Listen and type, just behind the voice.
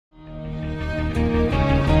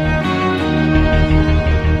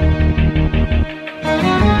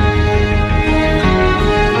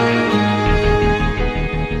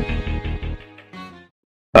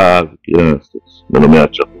Crianças, meu nome é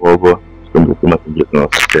Átila, Póvoa. Estamos aqui mais um dia da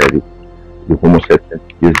nossa série do Rumo 700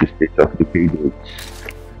 dias de State of Decay 2.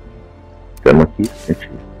 Estamos aqui, a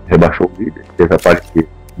gente rebaixou o vídeo, fez aparecer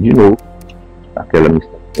de novo aquela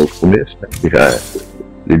missão no começo, né, que já é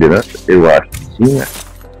liderança, eu acho que sim, né,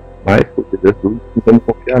 mas por ter tudo, não vamos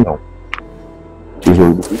confiar não. O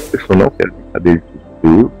jogo do pessoal não quer saber de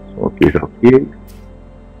tudo, só ok, já ok,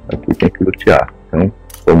 aqui tem que lutear. Então,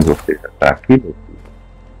 como você já está aqui, meu filho,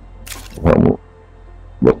 vamos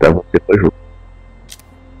botar você para jogo.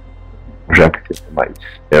 Já que você é mais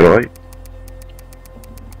herói,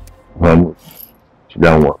 vamos te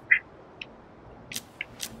dar um up.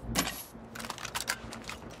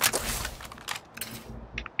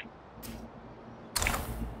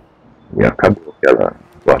 E acabou aquela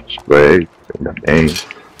watch spray, ainda bem.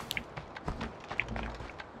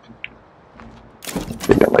 Vou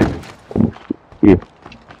pegar mais como aqui.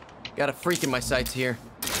 Got a freak in my sights here.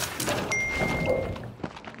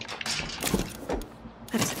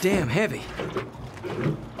 That's damn heavy.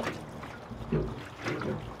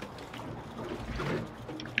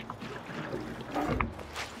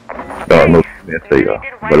 Ó, no começo aí, ó.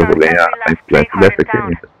 Agora eu vou ganhar a influência dessa aqui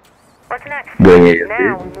ainda. Ganhei aqui.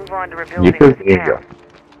 Dicas dele, ó.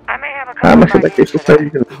 Ah, mas você vai ter que sair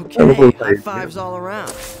de novo. Eu não vou sair de novo.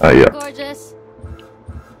 Aí, ó.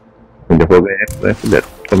 Ainda vou ganhar a influência dessa.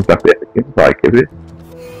 Vamos tá perto aqui, não vai, quer ver?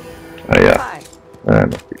 Aí, ó. Ah,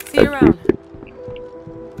 não sei, tá difícil.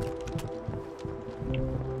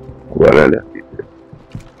 Agora olha aqui.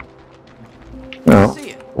 Não,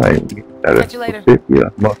 vai, cara, você aqui,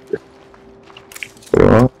 ó. Mostra.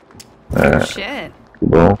 Pronto. É, que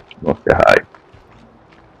bom. Mostra raio.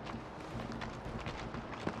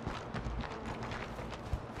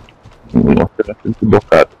 Mostra bastante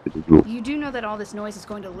bocado aqui do grupo. You do know that all this noise is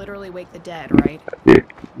going to literally wake the dead, right? Cadê?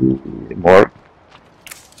 E morto.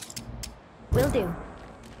 Will do.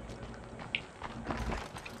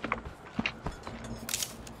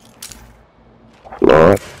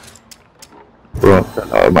 Flora. Pronto,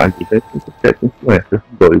 canal mais de 257 influências.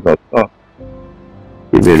 2, ó, só.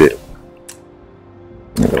 Que beleza.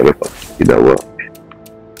 Agora eu posso aqui dar o up.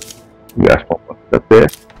 Gasta um pouco da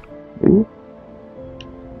peça. E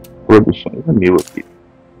produções a 1000 aqui.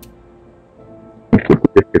 Não sei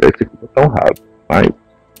porque tirar esse aqui tão rápido, mas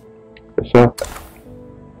pessoal,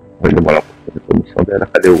 vai demorar um pouquinho a produção dela.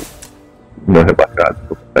 Cadê o meu rebaixado?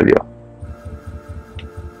 Vou botar ali, ó.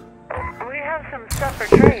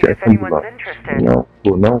 Não,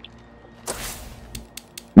 ou não.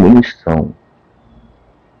 Munição.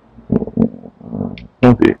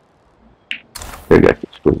 Vamos ver. Vou pegar aqui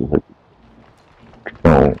as coisas aqui.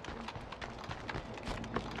 Então.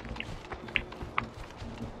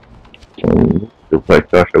 Eu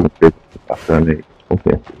acho alguma coisa passando aí.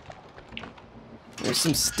 Compensa. There's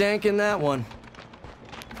some stank in that one.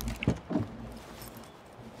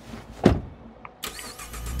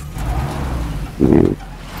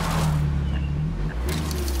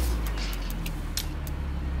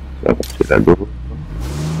 Atirador.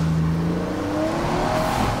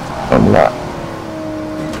 Vamos lá.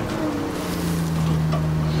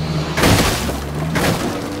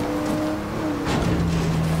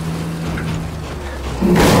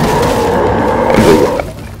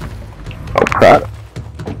 Olha o cara.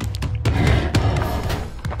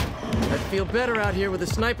 I feel better out here with a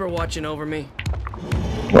sniper watching over me.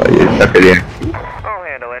 Olha, ele tá querendo aqui. I'll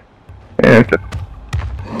handle it. Entra.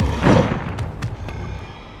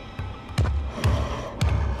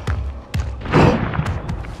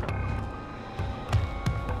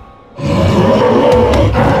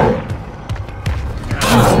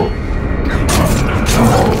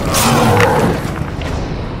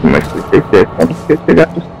 Mas 37, quando você pegar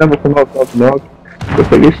o sistema com 999, eu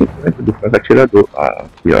peguei 50 do franco atirador. Ah,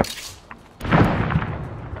 aqui, ó.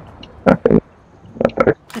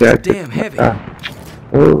 That's damn heavy.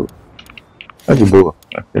 Tá de boa,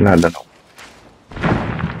 não tem nada não.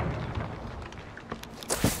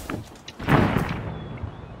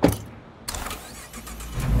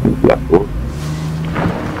 Ventilador.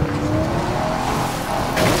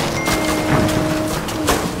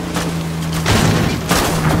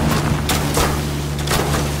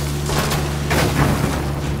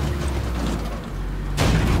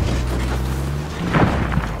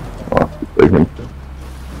 Ó, que coisa então.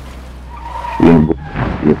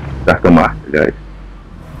 Carta-marca, aliás.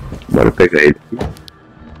 Bora pegar ele aqui.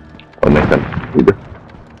 Aumenta a vida.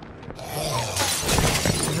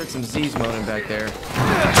 I heard some Z's moaning back there.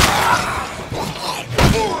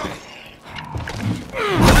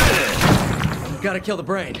 Gotta kill the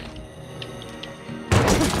brain.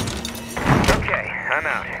 Okay, I'm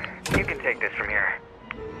out. You can take this from here.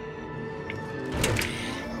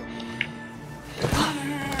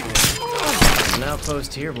 An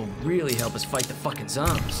outpost here will really help us fight the fucking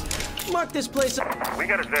zombies. Mark this place up. We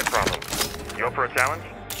got a Z problem. You up for a challenge?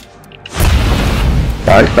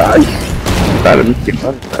 Sai. Cara, me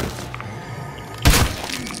queimando, cara.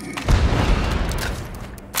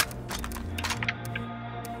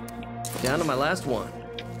 Down to my last one.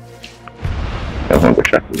 Então vamos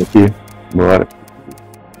deixar tudo aqui. Bora.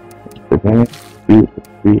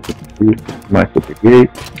 Mais que eu peguei.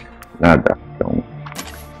 Nada. Então,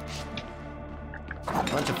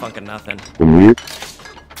 Bunch of fucking nothing. comida,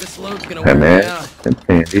 This load's gonna wear me remédio. out. Sempre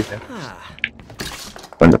tem ali, né? Ah,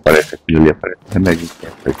 Quando aparece aquilo ali, aparece o remédio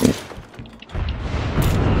pra gente.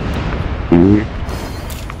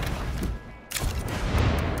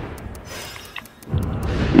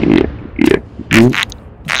 E aqui.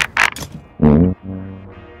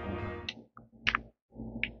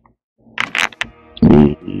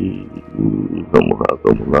 E vamos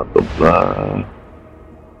lá.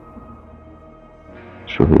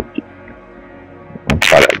 Deixa eu ver aqui. Vamos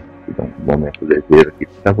parar aqui, dar um momento leveiro aqui.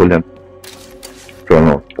 Estava olhando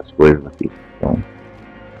as coisas aqui. Então,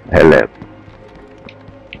 relevo.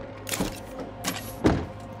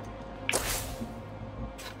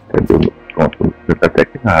 Pronto, você tá até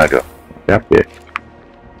aqui na área, ó. Até a pé.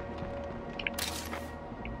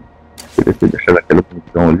 Queria ter deixado aquela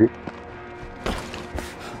função ali.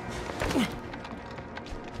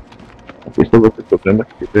 A questão vai ter problema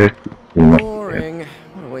se tiver aqui. boring.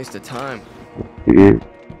 What a waste of time. E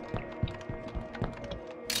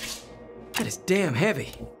That is damn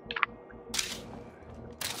heavy.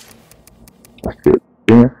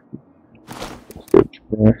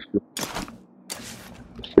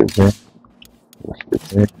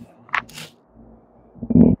 você vem.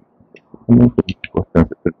 Não tem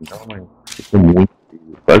importância pra mim não, mas fica muito,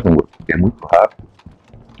 quase não gosto, porque é muito rápido.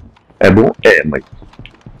 É bom? É, mas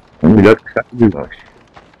é melhor que saco de lanche.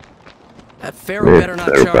 That pharaoh better not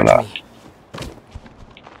charge me.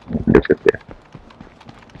 Deve ser perto.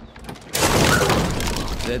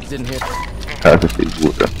 Zeds didn't hit. Casa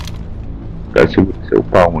segura. Casa segura seu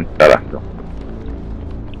pau, uma instalação.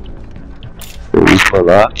 Eu uso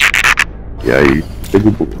lá e aí fica de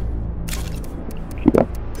boa. Aqui, ó.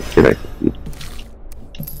 Vou tirar isso aqui.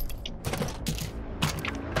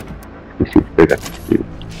 Esqueci de pegar aqui.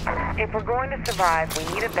 If we're going to survive, we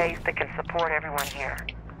need a base that can support everyone here.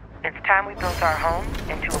 It's time we built our home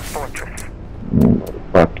into a fortress.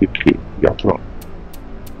 Aqui, ó, pronto.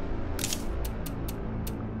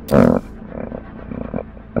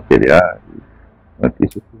 Materiais. Aqui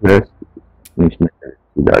se eu tivesse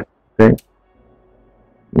necessidade tem.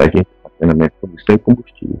 Mas a gente tem armazenamento de munição e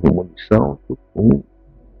combustível. Munição, tô com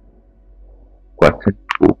 400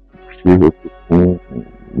 e pouco. Combustível, tô com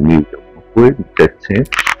 1.000 e alguma coisa, 700.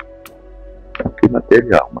 Aqui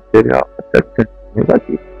material, tá 700 mil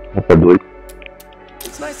aqui. Tá 2.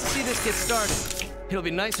 It's nice to see this get started. It'll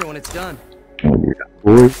be nicer when it's done. Ali já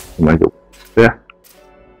foi, mas eu certo.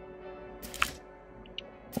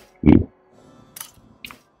 Aqui.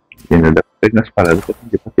 E ainda dá pra pegar as paradas pra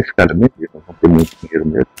atender pra esse cara mesmo. Não vão ter muito dinheiro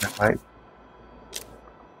mesmo, né? Mas.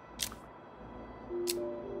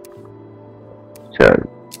 Sério.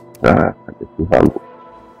 Tá, cadê esse valor?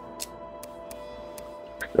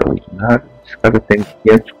 Extraordinário. Esse cara tem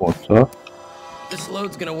 500 pontos só. This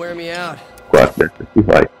load's gonna wear me out. 4 dessa aqui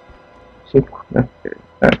vai. 5, né?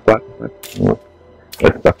 4 vai.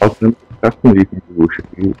 Vai ficar faltando ficar com item de luxo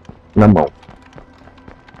aqui na mão.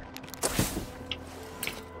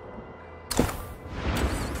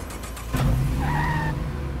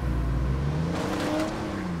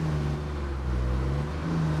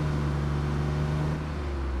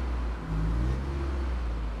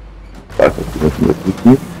 Passa aqui no meu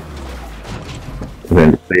princípio.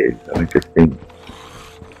 Vendo pra ele, realmente eles têm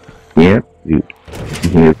 500 de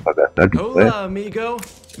dinheiro pra gastar de Hola, imposto. amigo.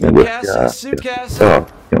 Negociar. Suitcase. Ó,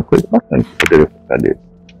 tem uma coisa bacana que eu poderia colocar dele.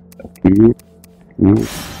 Aqui.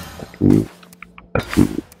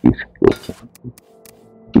 Isso aqui eu compro.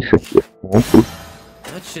 Isso aqui eu compro.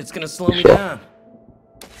 That shit's gonna slow me down.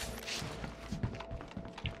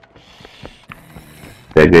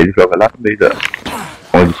 Pega ele e joga lá no meio da.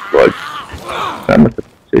 Onde explode. Ah, mas eu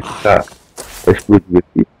não sei se tá explodir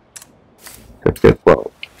aqui. Isso aqui é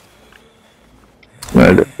qual?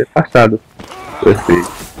 Não, deve ter passado.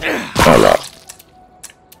 Perfeito. Olha lá.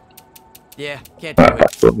 Yeah, can't do Ah, it.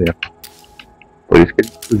 passou mesmo. Por isso que ele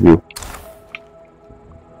explodiu.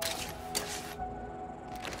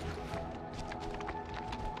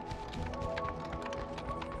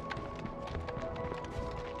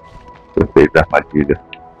 fez a armadilha.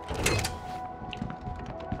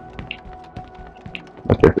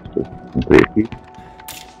 Até essas coisas. Entrei aqui.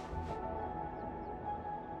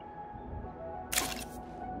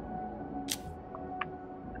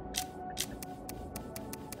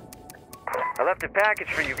 I left a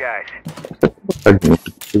package for you guys.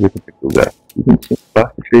 Deixa eu ver quanto é que eu gasto. 25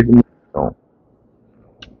 passos cheios de munição.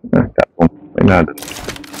 Ah, tá bom, não foi nada.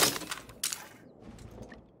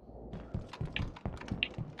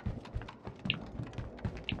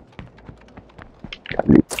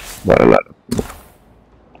 Ali, bora lá.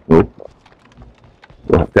 Opa.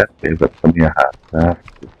 Tô até atento pra me arrastar.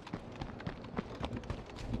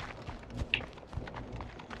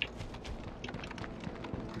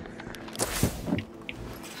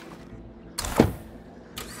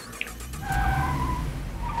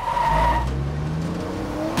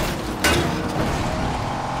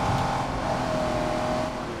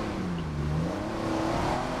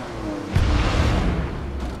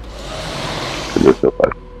 Cadê o seu pai?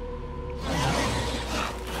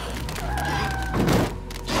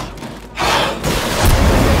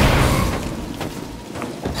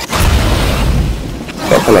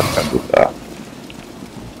 Só pra ela ficar do carro.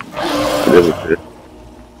 Cadê você?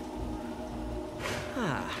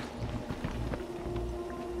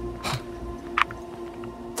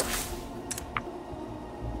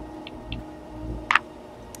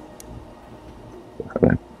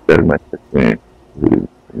 Espero mais frequente.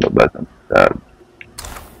 Ainda bastante tarde.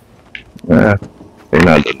 Não tem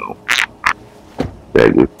nada não.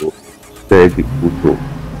 Segue o topo. Segue o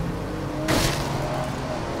topo.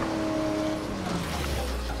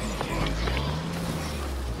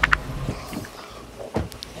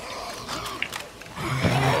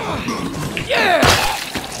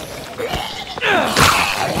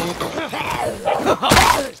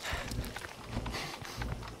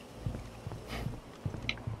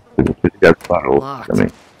 Já parou também.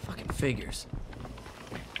 Fucking figures.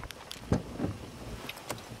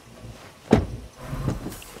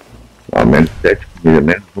 Ao menos 7 comidas,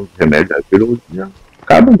 menos uns remédios. Aquilo já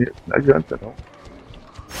acaba mesmo, não adianta não.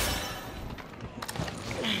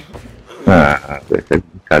 Ah, essa é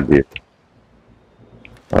brincadeira.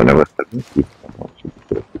 O negócio tá bem aqui.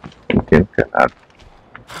 Não entendo que é nada.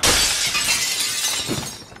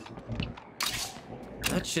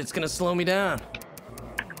 That shit's gonna slow me down.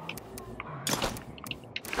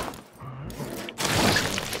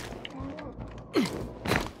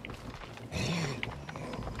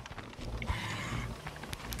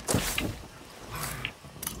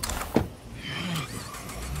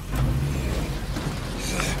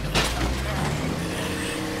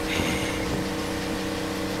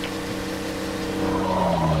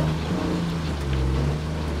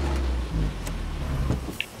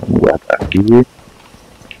 Vamos guardar aqui.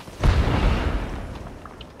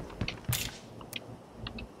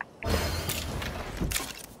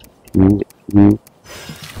 E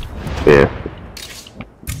peça.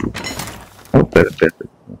 Não, pera,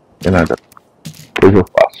 não tem nada. Depois eu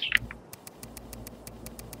faço.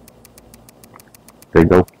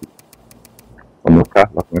 Pegar o que? O meu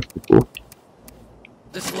carro lá, como é que ficou?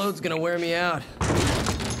 This load's gonna wear me out.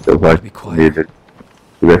 Eu vou nele. Se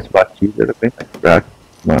tivesse batido, era bem mais fraco.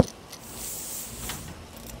 Não.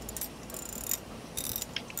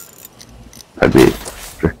 Cadê?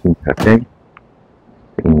 Assim, já tem?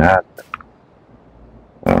 Tem nada.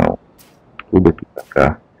 Não. Tudo aqui pra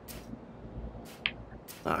cá.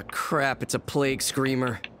 Ah, crap, it's a plague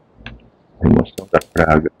screamer. Remoção da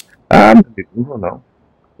praga. Ah, meu amigo, não vou não.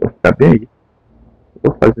 Vou ficar bem aí.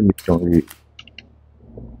 Eu vou fazer missão de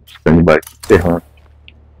os canibais ferrantes.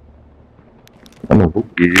 Eu não vou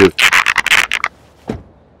mesmo.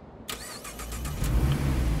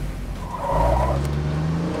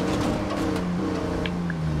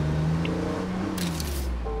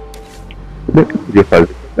 O que eu podia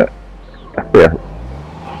fazer? A ferro.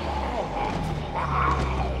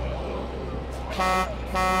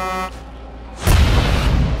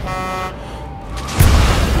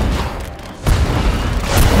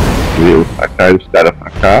 Viu? Atrai os caras pra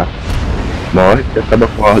cá, morre e acaba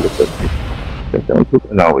com a horda pra cima. Tem até um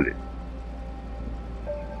tribunal ali.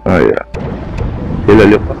 Aí, ó. Ele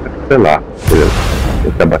ali eu posso atropelar.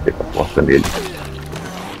 Vou tentar bater com a porta nele.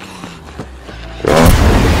 Pronto.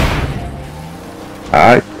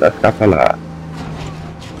 Ai, dá capa lá.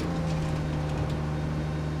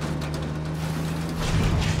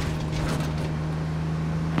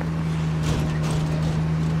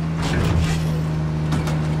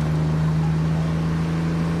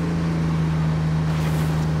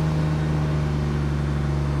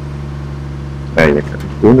 Aí, naquela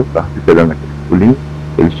segunda, o carro fica dando aquele pulinho,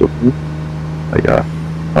 aquele soquinho. Aí, ó.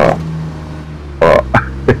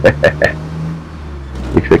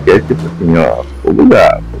 Isso aqui é tipo assim, ó, vou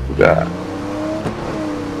bugar.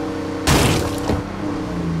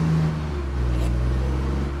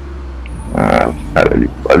 Ah, os caras ali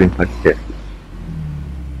podem parecer.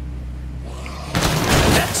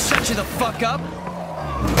 Shut you the fuck up.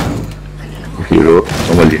 Virou,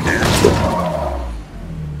 vamos ali, né?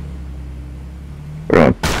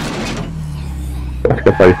 Pronto. Acho que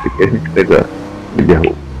aparece aqui a gente pega e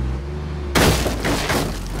derruba.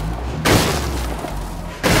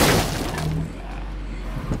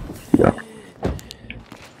 Aqui, ó.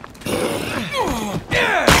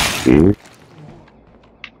 Aqui.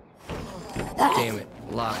 Damn it,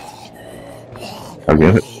 locked.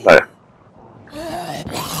 Alguém vai.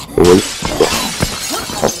 Olho.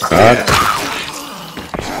 Ó, cara.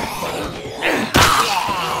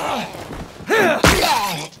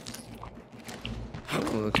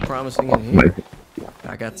 Looks promising in here.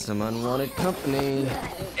 I got some unwanted company.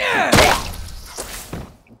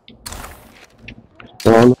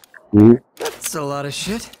 Bola. E That's a lot of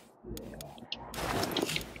shit.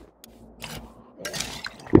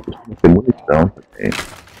 tem munição também.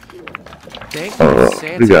 Thank Oh, you,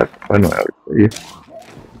 Santa. obrigado, Papai Noel. Isso aí.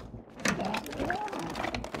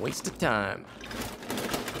 Waste of time.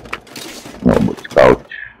 Não, scout.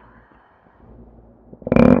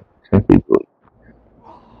 102.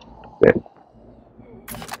 Pego.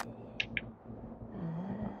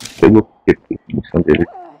 Pegou porque a munição dele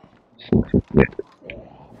é 5 centímetros.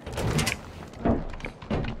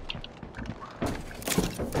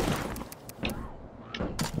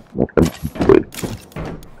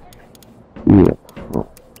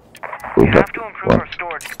 We have to improve our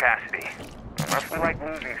storage capacity. Unless we like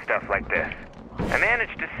losing stuff like this. I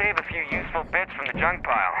managed to save a few useful bits from the junk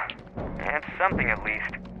pile. And something at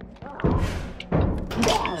least.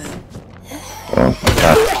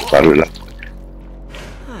 Barulho lá.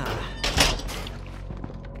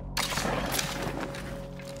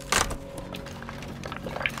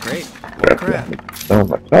 Great. Crap. Não,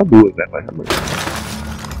 mas só duas, né? Mais ou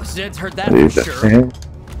menos. Zed's heard that for Beleza, sure. tem.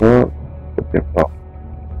 Ó, pessoal.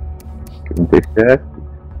 37.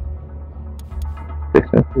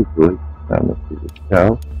 62. Tá no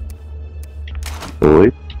inicial.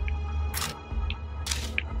 8.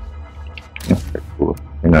 Nossa, é boa.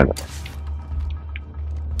 Tem nada.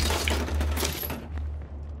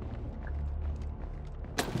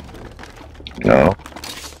 Não.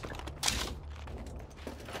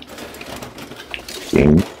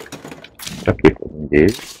 Sim. Aqui com um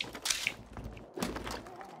deles.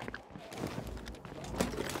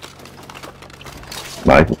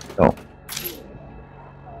 Mais então.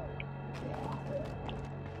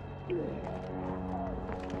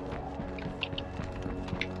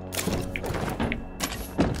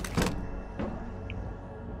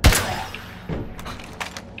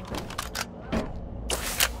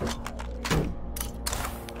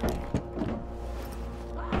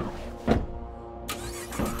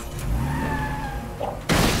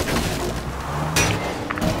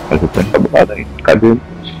 Mas eu tô encabulado aí. Cadê?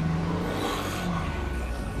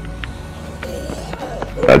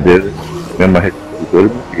 Cadê? Mesma retrovisor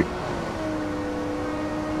do que?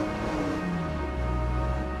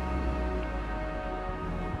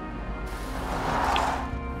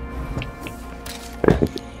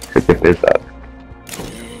 Isso aqui é pesado.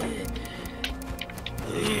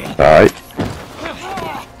 Sai.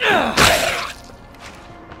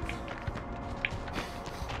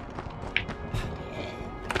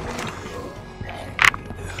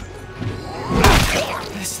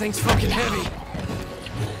 This thing's fucking heavy.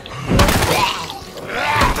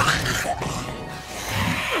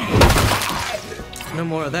 No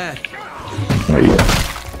more of that. Aí,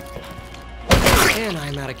 And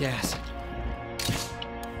I'm out of gas.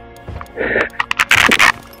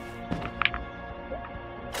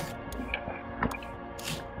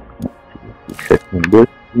 testinho 2,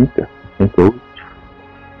 30, 68.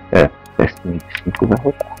 É, testinho de 5 vai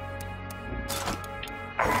rodar.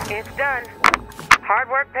 It's done. Hard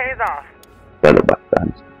work pays off. Pega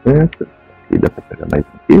bastante 50. Aqui dá pra pegar mais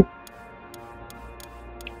aqui.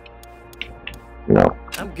 Não.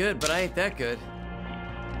 I'm good, but I ain't that good.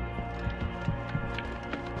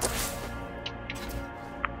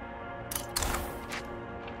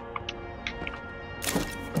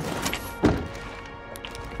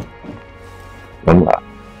 Vamos lá.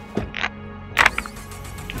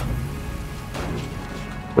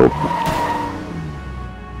 Opa.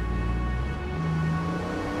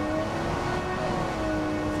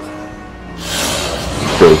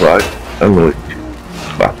 Selvagem à noite.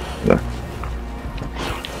 Bacana.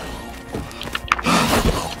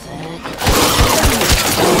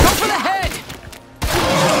 Go for the head!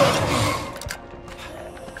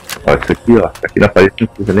 aqui, ó. Aqui na parede não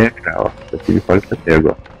precisa nem entrar, ó. Aqui de fora que você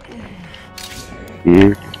pega, ó.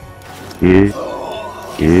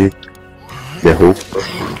 E derruba.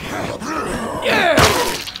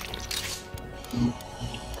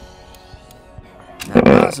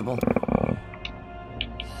 Impossible.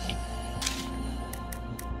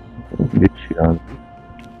 Deixando.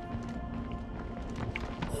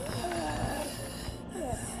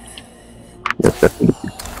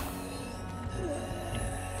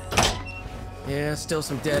 Yeah, still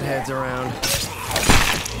some deadheads around.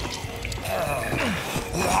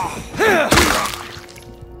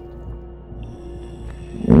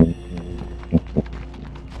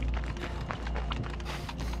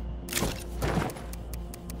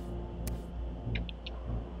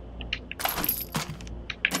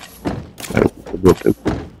 Vou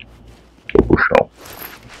pro chão.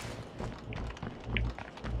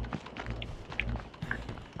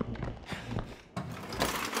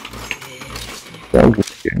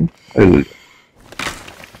 Olha.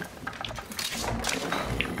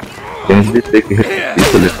 Tem um DC que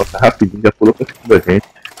ressuscita, ele passa rapidinho, já pulou pra cima da gente.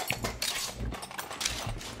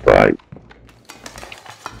 Vai.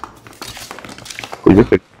 Coisa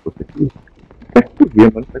que você aqui. Quer que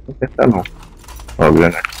podia, mas não vai consertar não. Ó,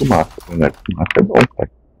 granada de fumaça. Granada de fumaça é bom, pai.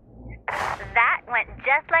 That went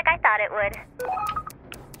just like I thought it would.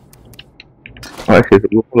 Olha, você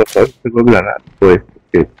jogou o molotov e pegou a granada. Foi,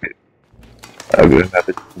 porque a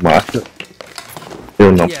granada de fumaça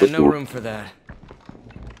eu não Yeah, no pego. room for that.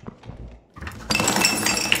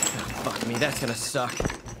 Oh, fuck me, that's gonna suck.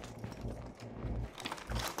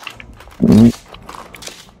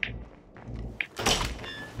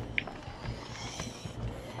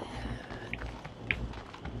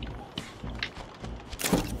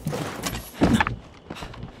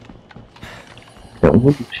 Então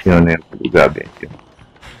vou deixar nesse lugar bem aqui.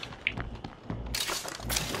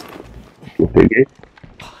 Eu peguei.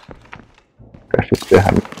 Caixa de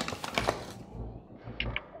ferramentas.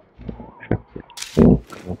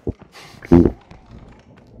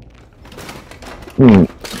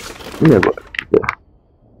 E agora?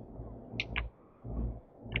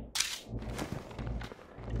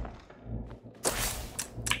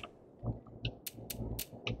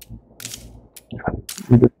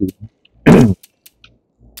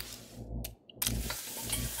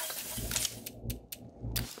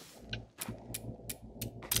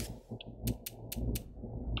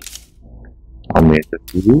 Aumenta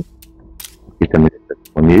tudo. Aqui também está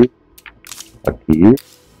disponível. Aqui.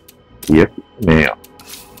 E aqui também, ó.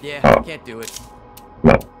 Yeah, can't do it.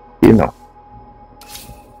 Não, aqui não.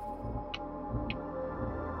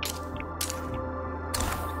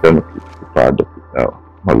 Estamos aqui ocupados aqui, ó.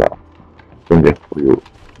 Olha lá. Onde é que foi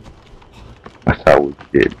a saúde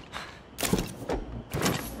dele?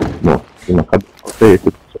 Bom, aqui não acabou. Falta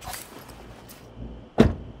esse, pessoal.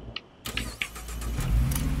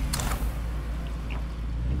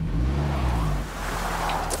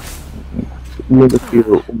 Seguindo aqui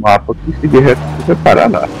o mapa aqui, se de reto você vai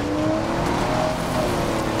parar lá.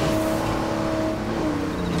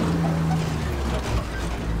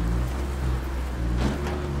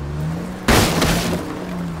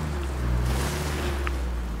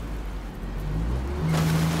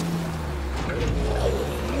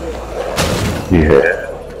 De ré.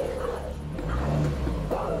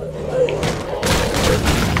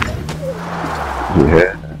 De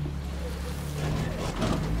ré.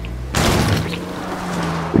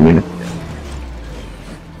 Termina.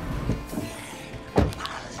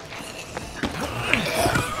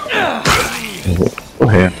 Eu vou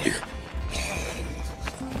correndo aqui.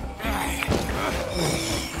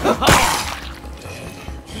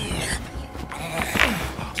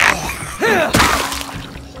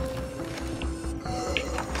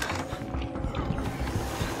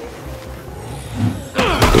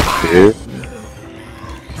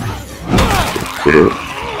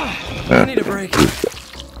 I need a break.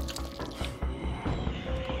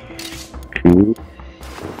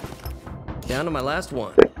 Down to my last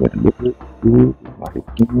one.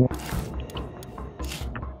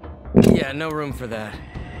 Yeah, no room for that.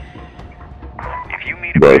 If you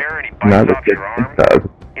meet a bear and he bites off your arm,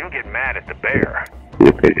 you'll get mad at the bear.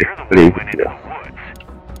 You're the one who went into the woods.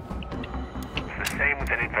 It's the same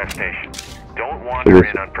with an infestation. Don't wander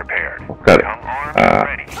in unprepared. Come armed and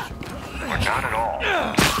ready. Or not at all.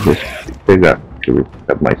 Deixa eu pegar. Deixa eu ver se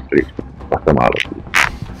tá mais fresco. Porta-mala aqui.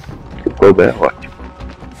 Se couber, ótimo.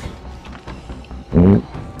 1,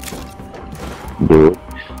 2.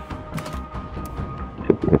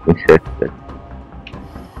 Deixa eu ver, tem 7, né?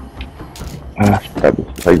 Ah, sabe,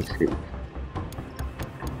 isso vai ser.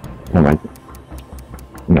 Não, mas.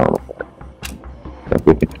 Não, não pode. Então, o que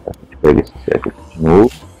a gente faz? A gente pega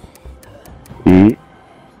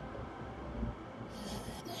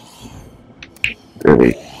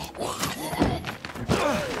Peraí.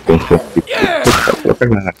 Tem que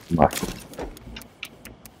pegar na massa.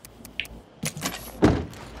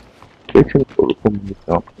 O que você colocou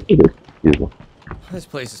munição? This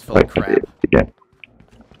place is full of crap. Aqui dentro.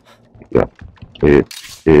 Aqui, ó.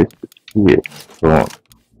 Esse e esse. Pronto.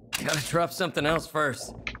 Gotta drop something else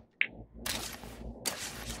first.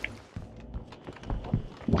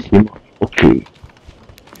 Em cima, ok.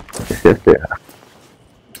 Essa é a terra.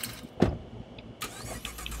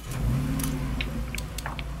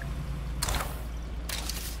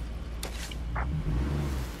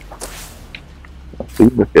 Assim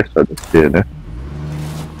daqui é só descer, né?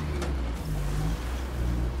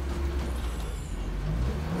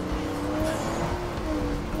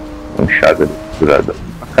 Uma enxada misturada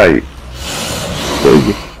pra cair.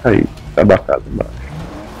 Dois pra cair. Tá batado embaixo.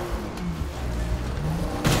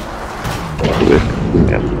 Vamos ver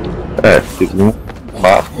se segundo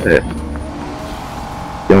mapa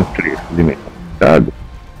tem um trecho de meio complicado.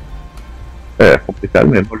 É complicado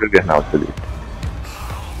mesmo o Juggernaut ali.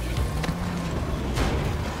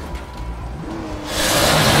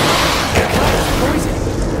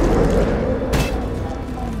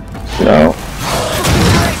 Não.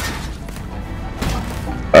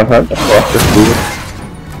 Tava da porta sua.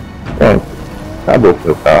 Pronto. Acabou o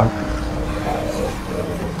meu carro.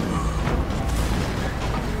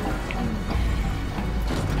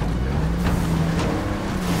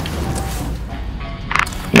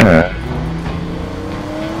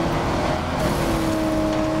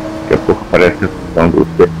 Daqui a pouco aparece a questão do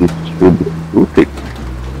serviço úteis,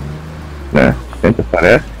 né? Sempre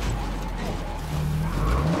aparece.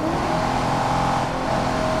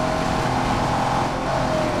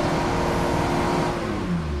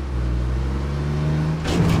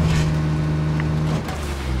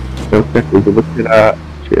 Então, qualquer coisa eu vou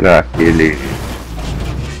tirar aquele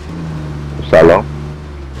o salão,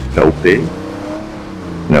 já upei.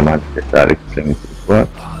 Não é mais necessário aqui pra mim por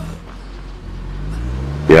enquanto.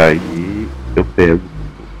 E aí eu pego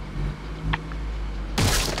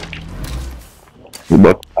e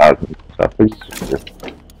boto caso só pra isso.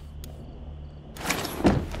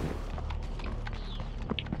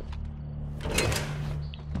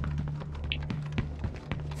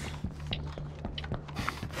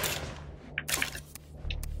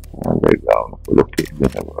 Legal, não coloquei no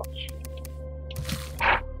negócio.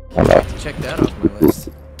 Olha lá. Check that off my list.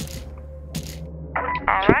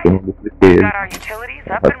 Alright, got our utilities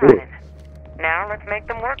up and running. Now let's make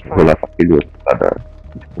them work for Vou lá us. pra aquele outro lá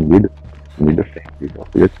de comida sempre. Eu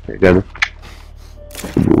podia ter pegado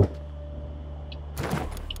esse burro.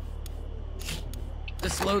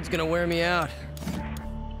 This load's gonna wear me out.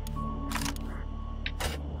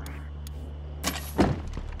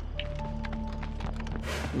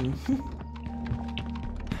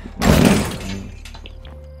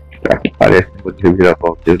 Será que parece que vou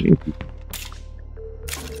reviravolta? Eu nem vi.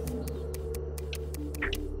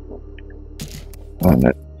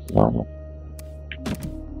 Não.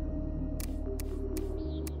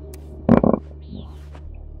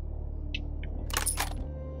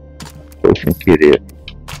 Foi sem querer.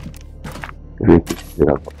 Eu vi que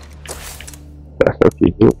reviravolta. Tá só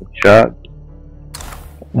aqui, viu? Fechado.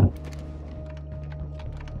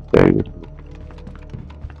 Pega.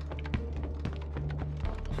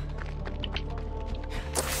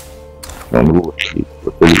 Não vou aqui,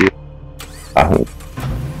 vou ter arrumo.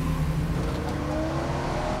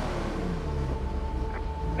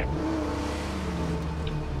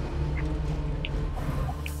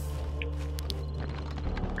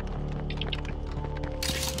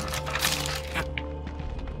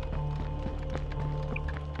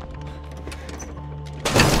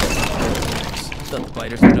 Thought the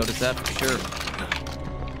fighters would notice that for sure.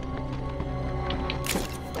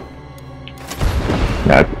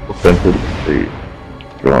 Nada, portanto, isso aí.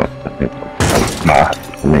 Pronto, tá marra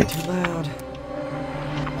também. Too loud.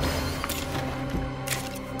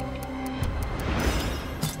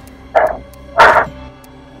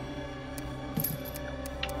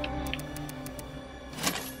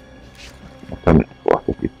 Também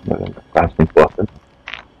porta aqui, mas a casa tem porta.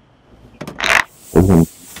 Vamos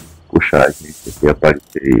puxar a gente aqui,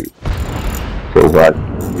 aparecer selvagem,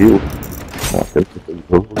 viu? Nossa, eu tô de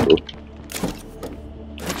novo.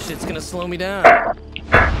 That shit's gonna slow me down.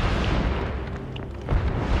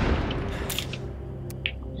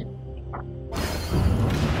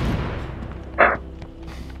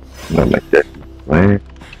 Não, mas é, não é?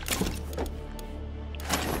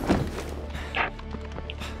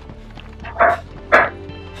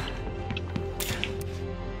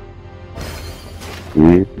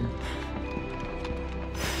 E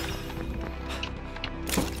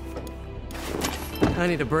I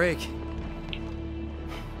need a break.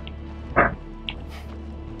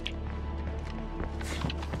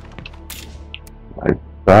 Vai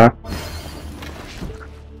tá.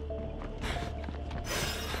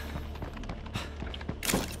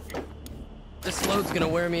 This load's gonna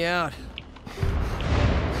wear me out.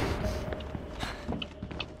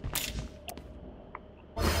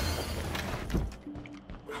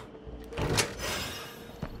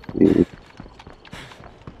 E...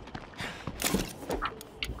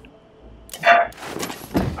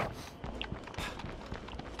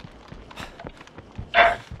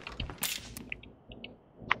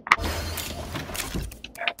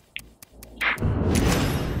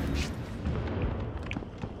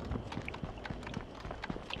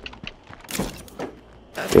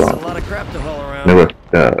 That's a lot of crap to haul O around. negócio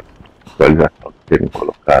da atualização de terem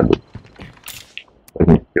colocado, a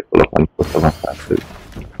gente ia colocar no posto avançado,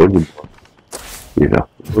 show de bola. E já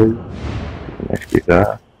foi, acho que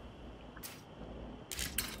já.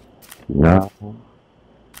 Não.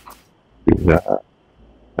 E já.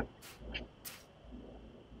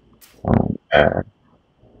 Então,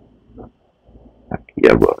 aqui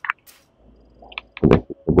agora.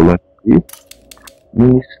 Ambulante e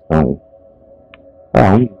munição.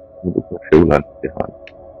 Quando eu chego lá no terreno,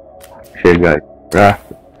 chegar aí pra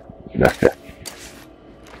dar certo.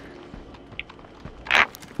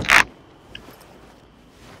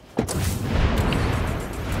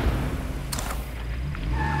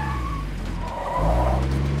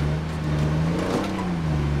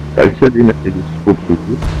 Tá isso ali naquele escopo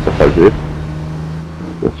pra fazer.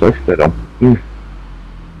 Vou só esperar um pouquinho.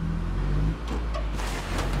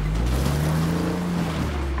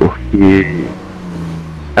 Porque...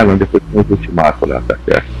 ah não, depois tem um ultimato lá, tá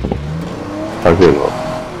certo? Fazer logo.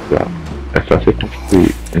 Já. É só você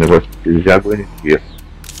construir o negócio de água e energia.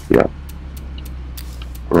 Já.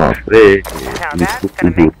 Pronto, freio, desculpe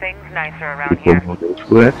e todo mundo é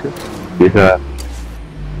influência. E já.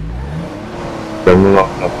 Estamos no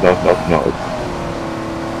 9999.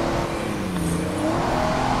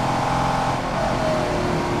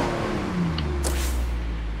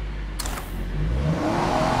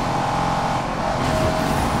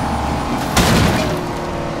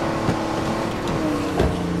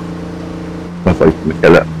 Não pode ser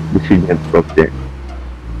aquela descidinha do próprio.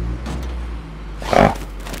 Ah,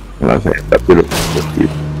 ela já está pelo aqui.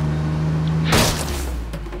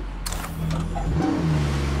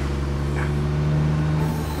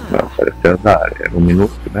 Não, parece andar, era 1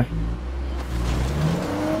 minuto, né?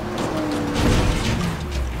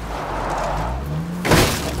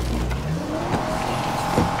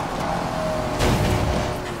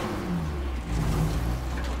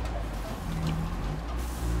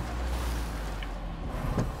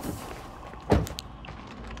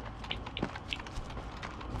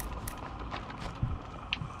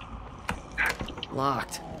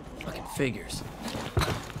 Locked. Fucking figures.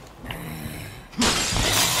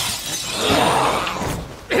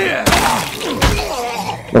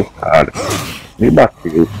 Não, cara, me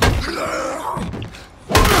bateu.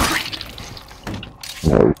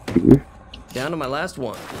 Não, aqui. Down to my last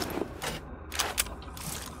one.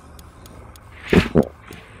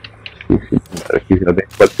 Aqui já vem,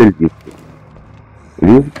 pode ser visto.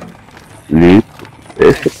 Livro.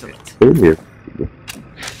 Esse Excellent. foi mesmo.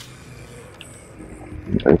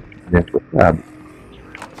 Dentro sabe.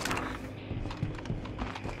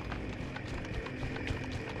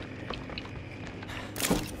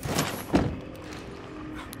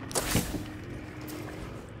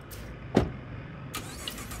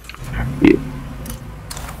 Aqui.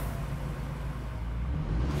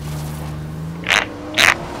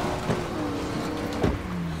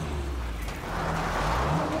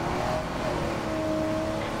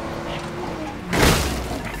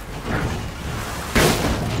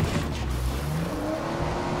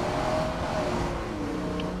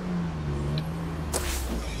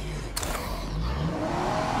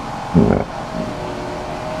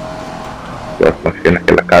 Eu achei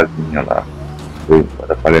naquela casinha lá. Foi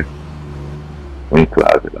embora, parece um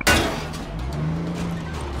enclave lá.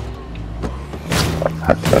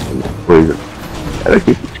 Arrastando alguma coisa. Era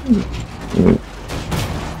aqui que tinha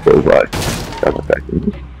selvagem. Estava atrás de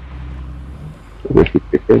mim. Eu vejo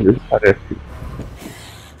que às vezes parece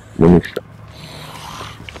munição.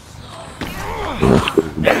 Umas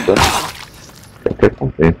coisas bacanas. Tô até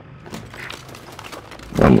contente.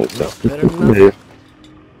 Vamos dar um pouco.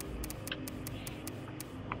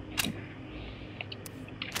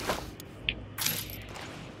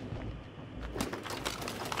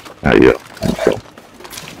 Aí, ó, então.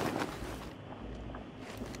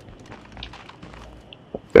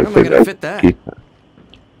 Quero How am I pegar gonna fit that? aqui, cara.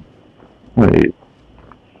 Aí.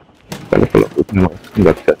 Não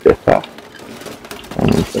dá pra se acertar.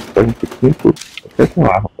 Então, 45, até com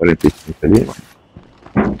arma 45 ali, mano.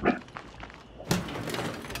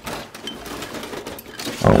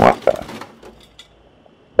 Vamos lá, cara.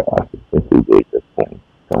 62 é bom.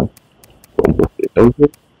 Então, como você tá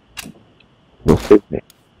usando, você vem.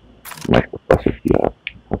 Mas que eu faço aqui, ó.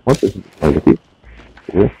 Quantas missões aqui?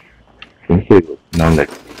 38. Não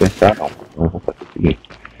deve pensar, não. Então, eu vou fazer o seguinte: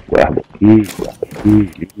 guarda aqui,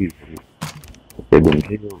 livro. Pego o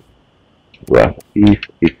meu, guarda aqui,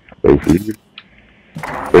 2 livros.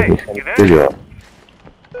 Depois missões aqui, ó.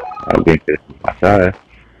 Alguém quer me matar, é?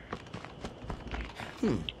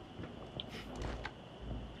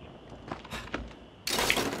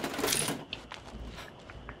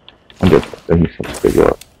 Onde eu faço a missão de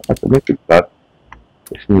pegar? Ah, também é cuidado.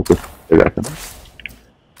 Esse não consigo pegar também.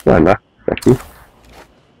 Vai lá, tá aqui.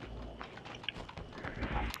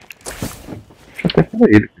 Até foi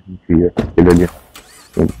ele que a gente ia, ele ali.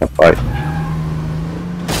 Onde tá pai.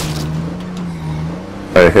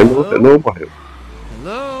 Hello, morreu.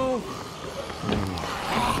 Hello?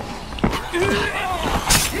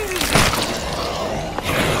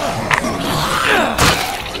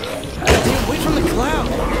 Wait from the cloud.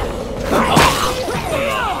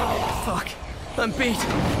 Fuck. I'm beat.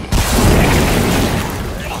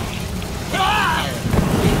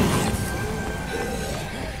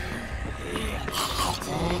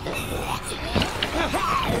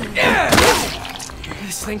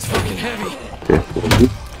 This thing's fucking heavy.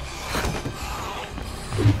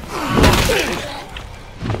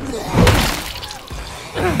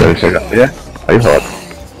 Deve chegar perto, aí roda.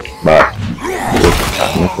 Bate.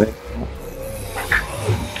 Não tem.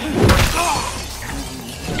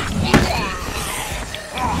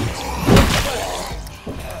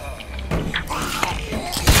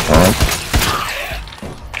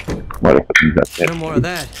 Bora pra finalizar. No more of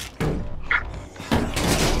that.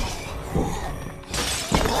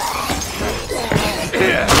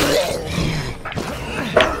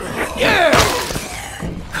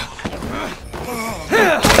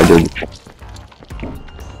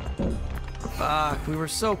 Fuck, we were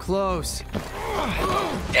so close.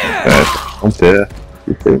 Vamos ter.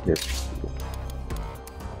 Isso aí mesmo.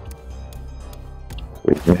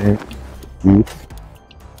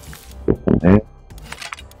 Eu também.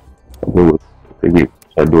 Eu peguei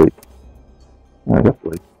só 2. Mas já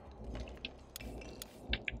foi.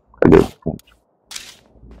 Cadê o ponto?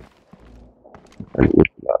 Cadê o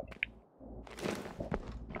outro lado?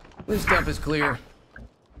 This stuff is clear.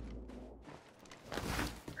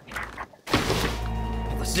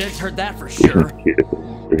 The Zeds heard that for sure.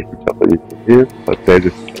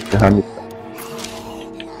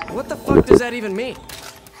 What the fuck does that even mean?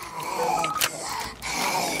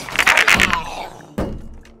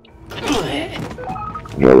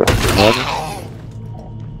 Joga fora.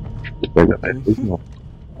 Vou pegar mais 2 não.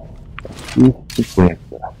 E 50.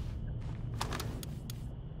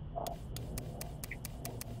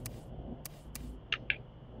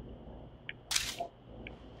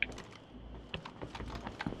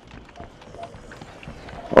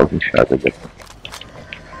 Olha as inchadas daqui.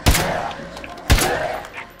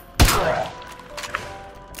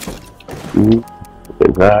 Vou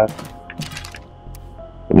pegar.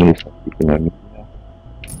 A munição aqui na minha.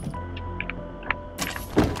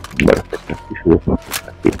 Bora pegar aqui, deixa eu ver se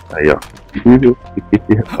aqui. Aí ó, combustível e kit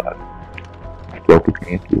de reparo. Que é o que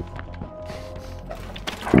tem aqui.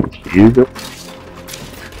 Combustível.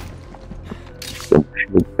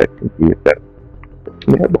 Combustível de 7 dias, cara.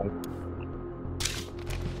 Isso é bom.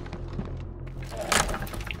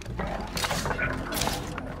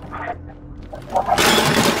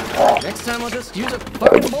 Next time I'll just use a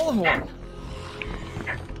fucking bullhorn.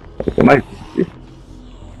 Vai ter mais isso.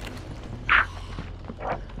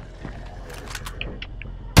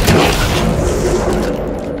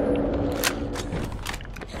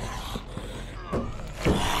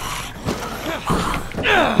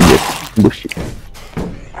 Combustível.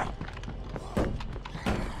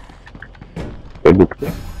 Pegou o que?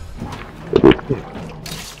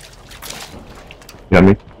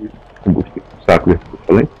 Realmente combustível. Saco desse que eu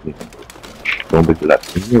falei em cima. Bomba de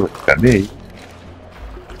latinha, vai ficar bem aí.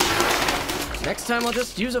 Next time I'll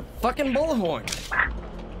just use a fucking bullhorn.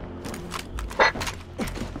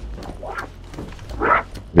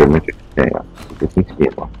 Realmente aqui tem, ó. Fica aqui em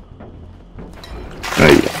cima, ó.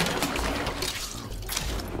 Aí, ó.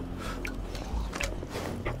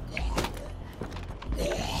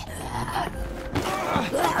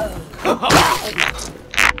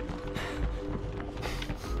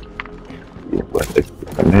 E agora aqui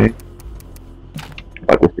também.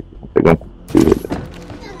 Pode ser que vão pegar um combustível.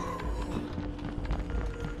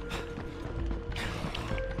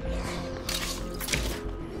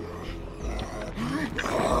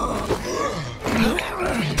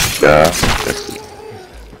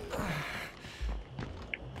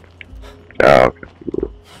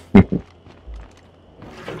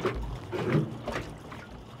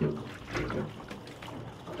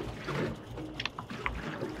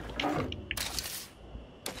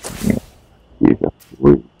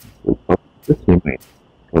 assim, hein?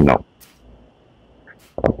 Ou não?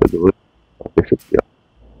 Falta 2. Falta esse aqui, ó.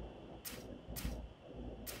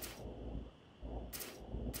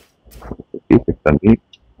 Esse aqui também.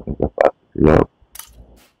 Eu já faço aqui logo.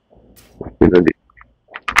 Aquilo ali.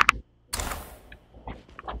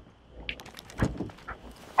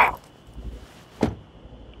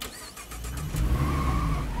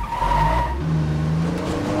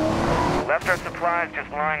 Left our supplies just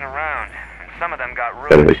lying around, and some of them got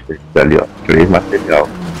Quero ruined. ver se ali, ó. 3 material.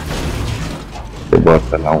 Você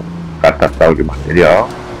bota lá um catatal de material.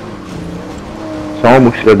 Só uma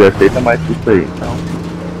mochila dessa aí tá mais que isso aí. Então,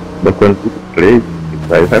 botando tudo 3,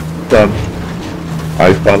 isso aí vai funcionando.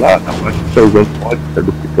 Aí fala, não, acho que você tá usando mod, tá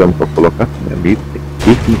duplicando pra colocar assim, amigo, tem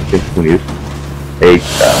pouquíssimo tempo com isso.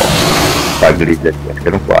 Eita, ó, essa grid aqui, acho que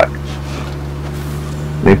era um 4.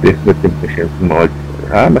 Nem precisa ter mexendo com mod.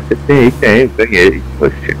 Ah, mas você tem aí, ganhei.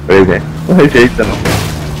 Poxa, presente. Não rejeita não.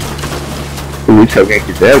 Por isso, se alguém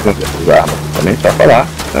quiser, alguma dessas armas, também só falar,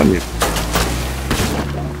 né, amigo?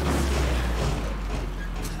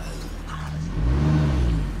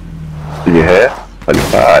 De ré, ali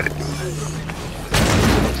pra área.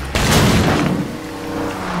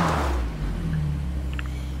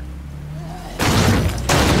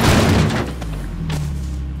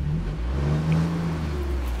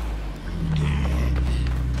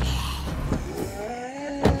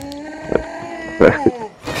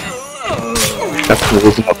 Tá com o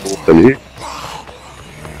ovo na boca ali.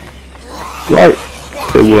 Vai,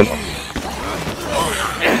 pegou não.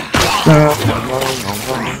 Não.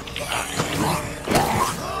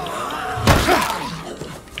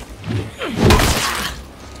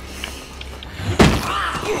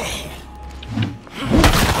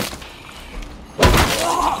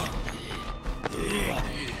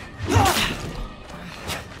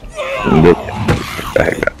 Não deu tempo de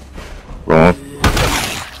carregar. Pronto.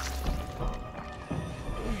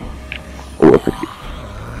 O outro aqui.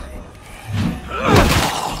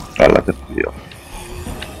 Olha lá aqui, ó.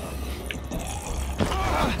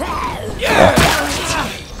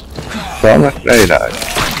 Só na trairagem.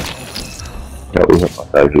 Já usa a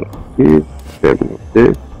passagem aqui. Pego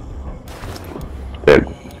você.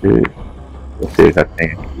 Pego você. Você já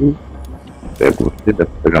tem aqui. Pego você, dá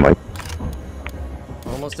pra pegar mais.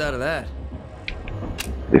 Almost out of that.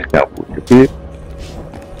 Esse tem a puxa aqui.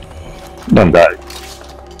 Bandagem.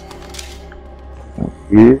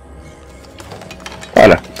 Aqui.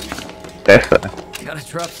 Olha. Essa, né? Gotta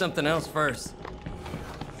drop something else first.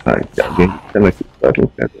 Ai, tem alguém disseram aqui.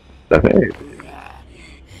 Tá vendo?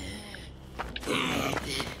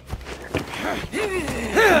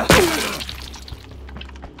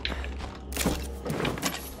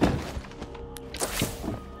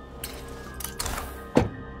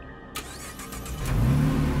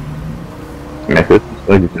 Nessas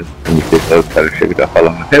funções de o cara chega e tá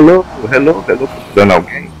falando hello, procurando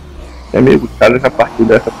alguém. E amigo, o cara já partiu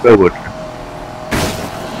dessa pra outra.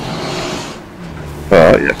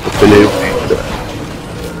 Ó, e essa eu pelei o vento.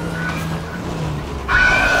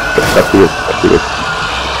 Captura.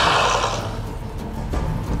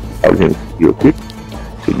 Alguém seguiu aqui?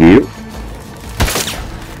 Seguiu.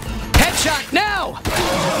 Headshot now!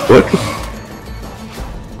 Outro?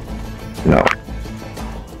 Não.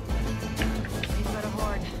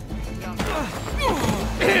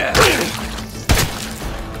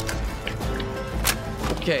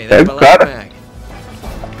 Okay, Pega that's o my cara. last mag.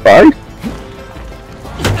 Faz.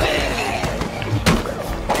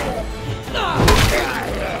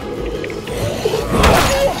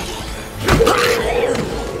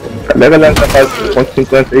 Cadê a galera da fase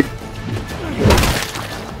 1.50 aí?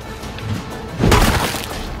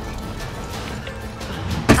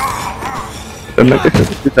 Também tem essa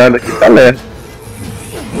necessidade aqui, tá leve.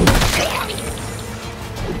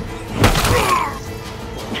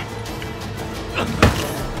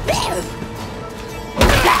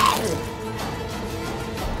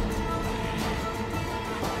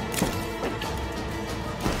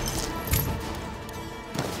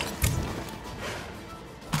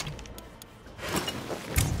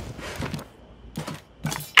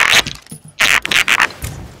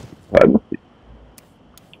 Vai, meu filho.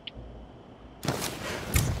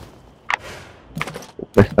 Vou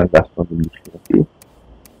prestar atenção no lixo aqui.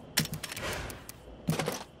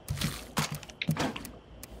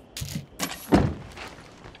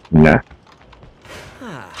 Né?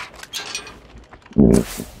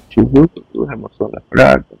 Tive remoção da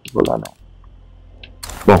praga, não vou lá não.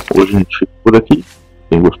 Bom, hoje a gente fica por aqui.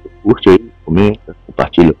 Quem gostou, curte aí, comenta,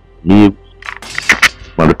 compartilha com amigos.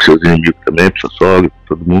 Manda para seus inimigos também, para seu sogro, para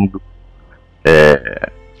todo mundo.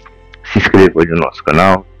 Se inscreva aí no nosso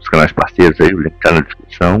canal, os canais parceiros aí, o link tá na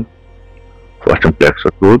descrição. Forte amplexo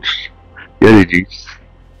a todos. E ele diz: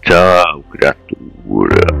 tchau,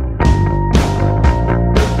 criatura.